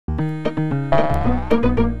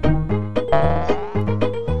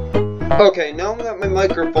Okay, now that my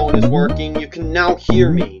microphone is working, you can now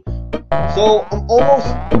hear me. So, I'm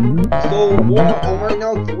right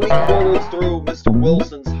now 3/4 through Mr.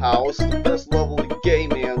 Wilson's house, the first level of the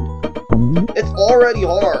game, and it's already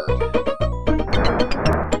hard.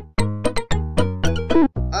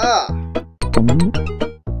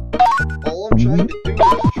 All I'm trying to do is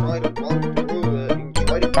try to run through it and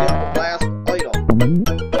try to get the last item.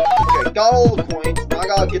 Okay, got all the coins, now I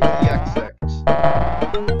gotta get to the exit.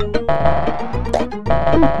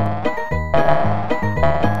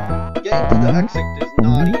 Getting to the exit is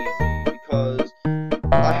not easy, because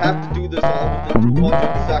I have to do this all within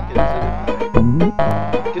 200 seconds, and I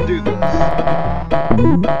can do this.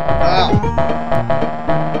 Ow!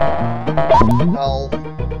 Health.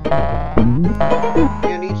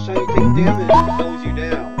 And each time you take damage, it slows you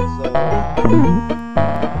down, so...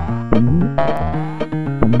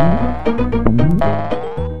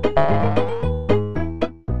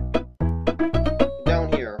 Down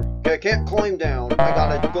here. Okay, I can't climb down. I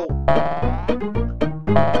gotta go.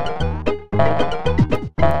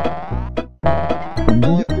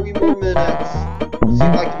 Only have 3 more minutes. Let's see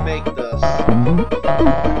if I can make this.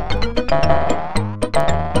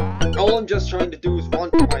 All I'm just trying to do is run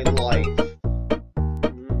for my life.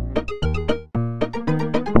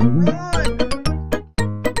 Run!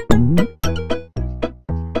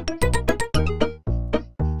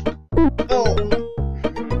 Oh!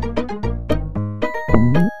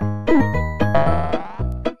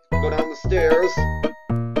 Go down the stairs.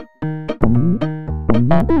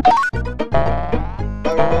 I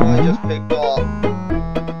don't know, I just picked off.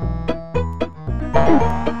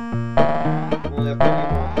 Only have 3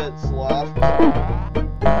 more hits left.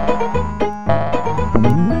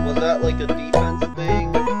 Was that like a defense thing?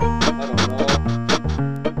 I don't know.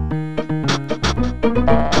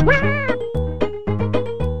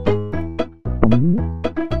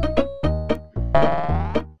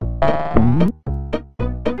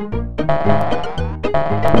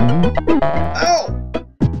 Ow!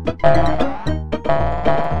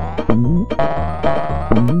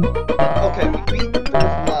 Okay, we beat the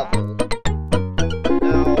first level.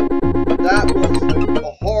 Now, that was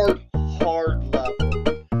a hard level.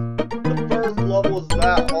 The first level was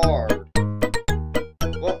that hard.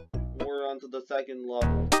 Well, we're on to the second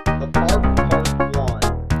level. The part 1.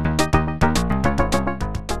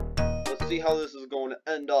 Let's see how this is going to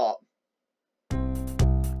end up.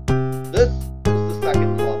 This is the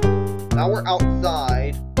second level. Now we're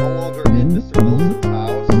outside, no longer in Mr. Wilson's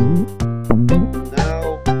house.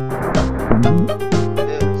 Now,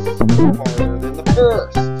 it's harder than the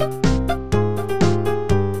first.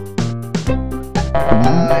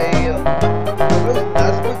 Are those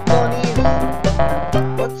Nesquik bunnies?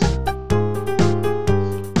 What's...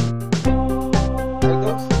 Are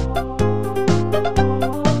those...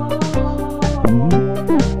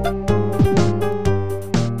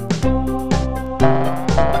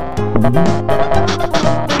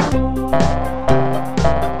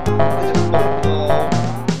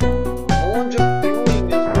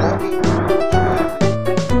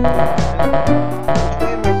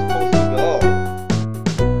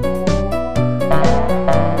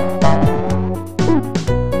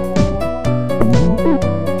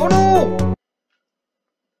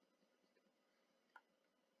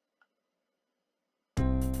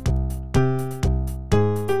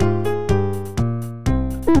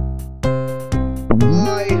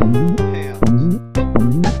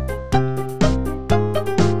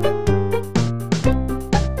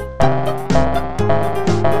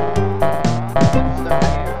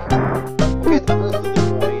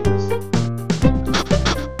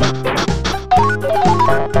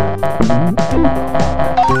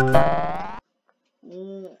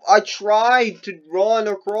 I tried to run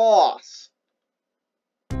across.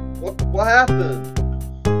 What happened?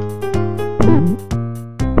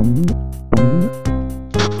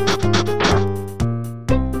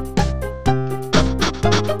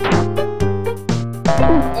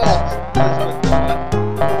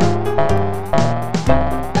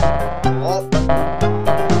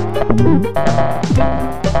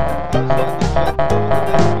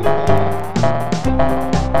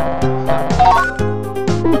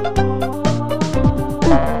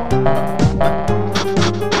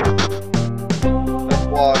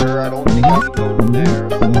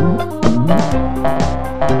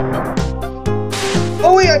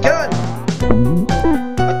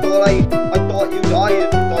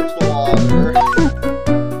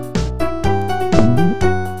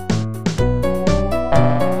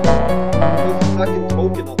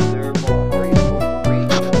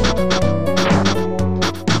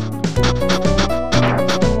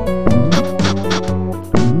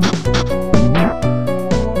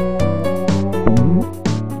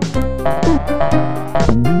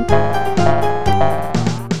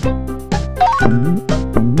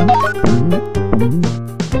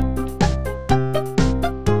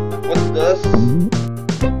 What's this?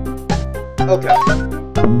 Okay.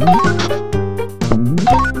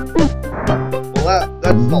 Well,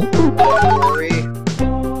 that's not worry.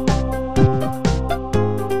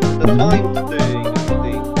 The time thing,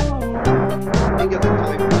 I think it's a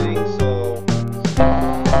time thing, so...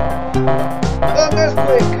 Oh,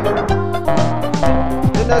 Nesquik!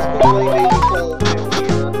 The Nesquik really made me fall down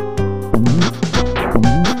here.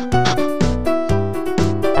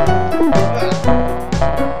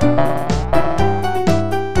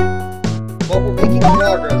 But we're making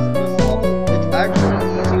progress in this level. It's actually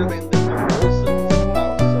easier than the Wilson's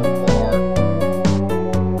house so far.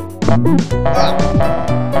 Ah!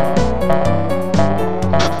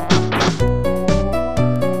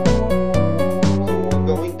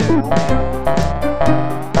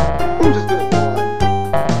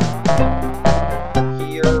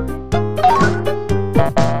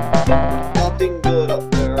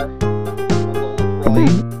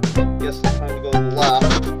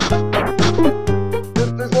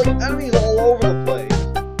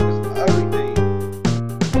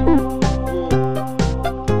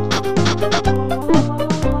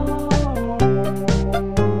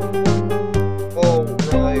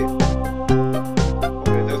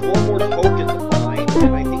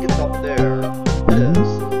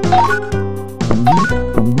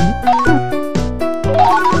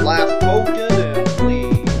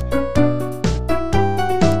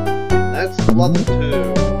 Level 2.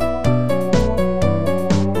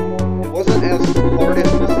 It wasn't as hard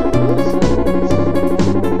as Mr. Wilson's.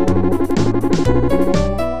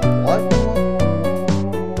 What?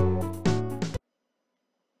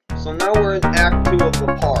 So now we're in Act 2 of the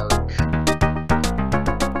park.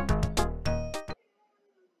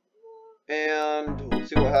 And let's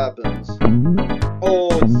see what happens.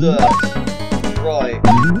 Oh, it's this. Right.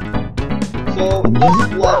 So in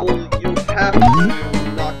this level, you have to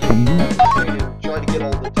not get try to get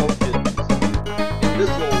all the tokens. And this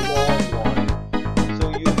is a long one, so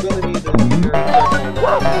you're gonna need to be very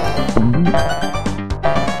careful.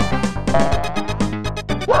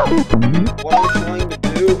 What I'm trying to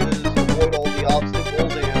do is avoid all the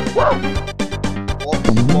obstacles and walk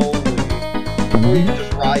slowly. Or you can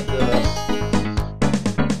just ride this.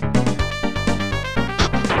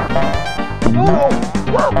 Oh!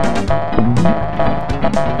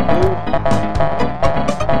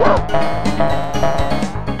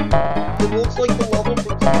 It looks like the level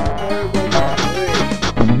from Super Mario Bros. 3.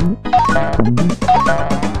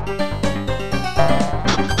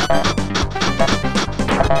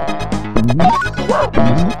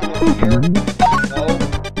 No.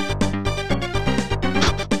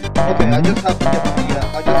 Okay, I just have to get the,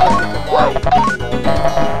 I just have to survive because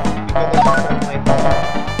I don't have my health.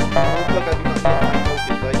 It looks like I do not get my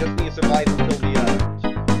focus, I just need to survive until the end.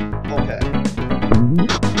 Okay.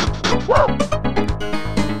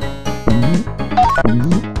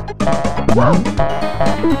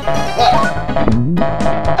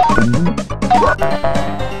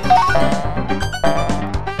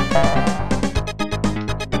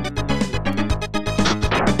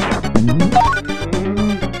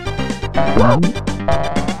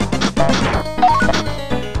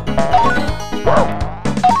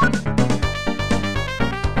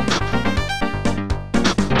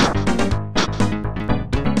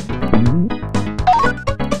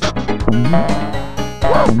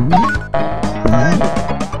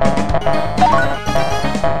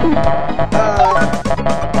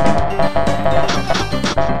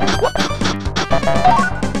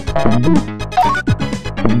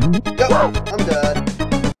 Yep, I'm done.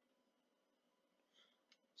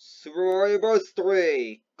 Super Mario Bros.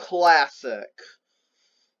 3 Classic.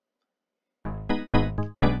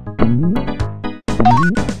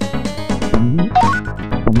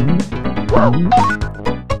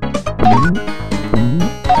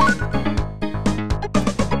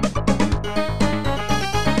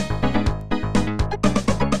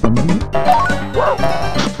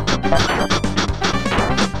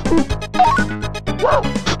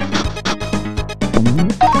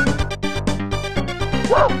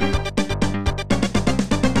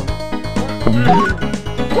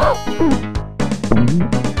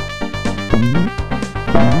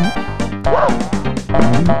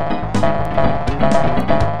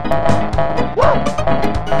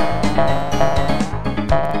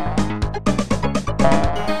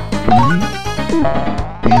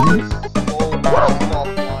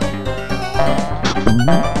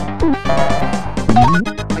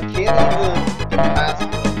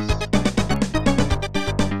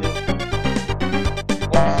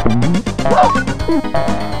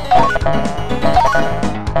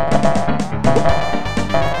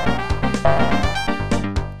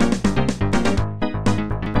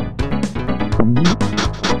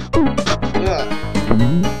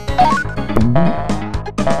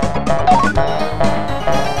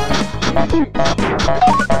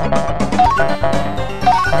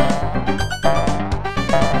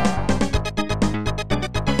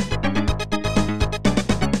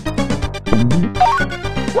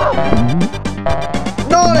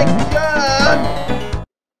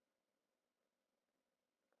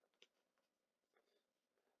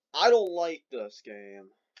 I don't like this game.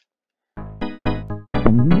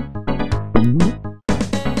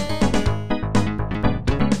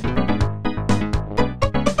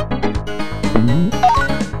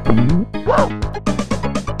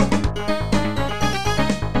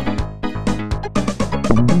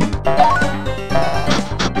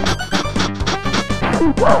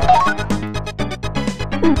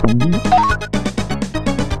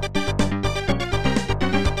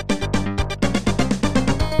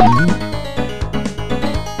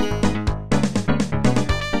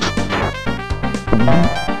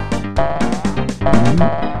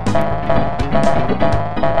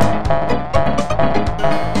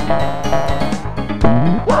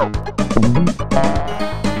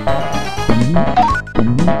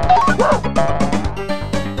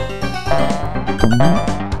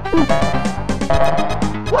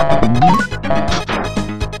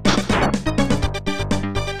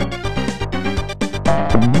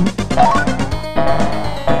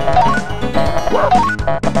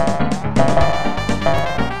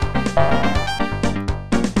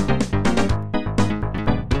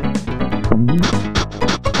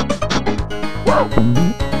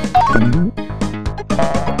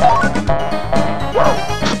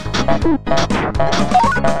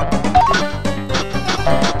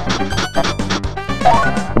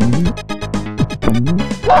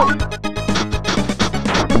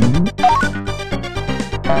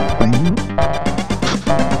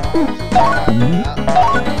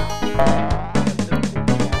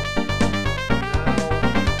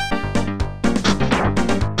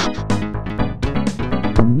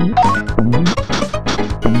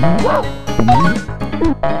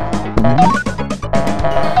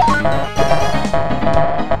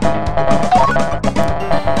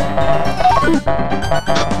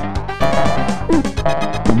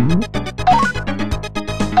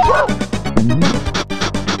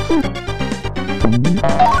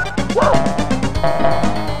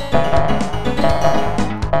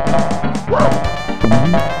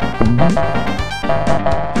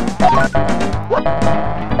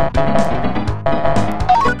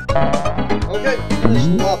 Okay, finish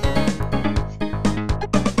the level.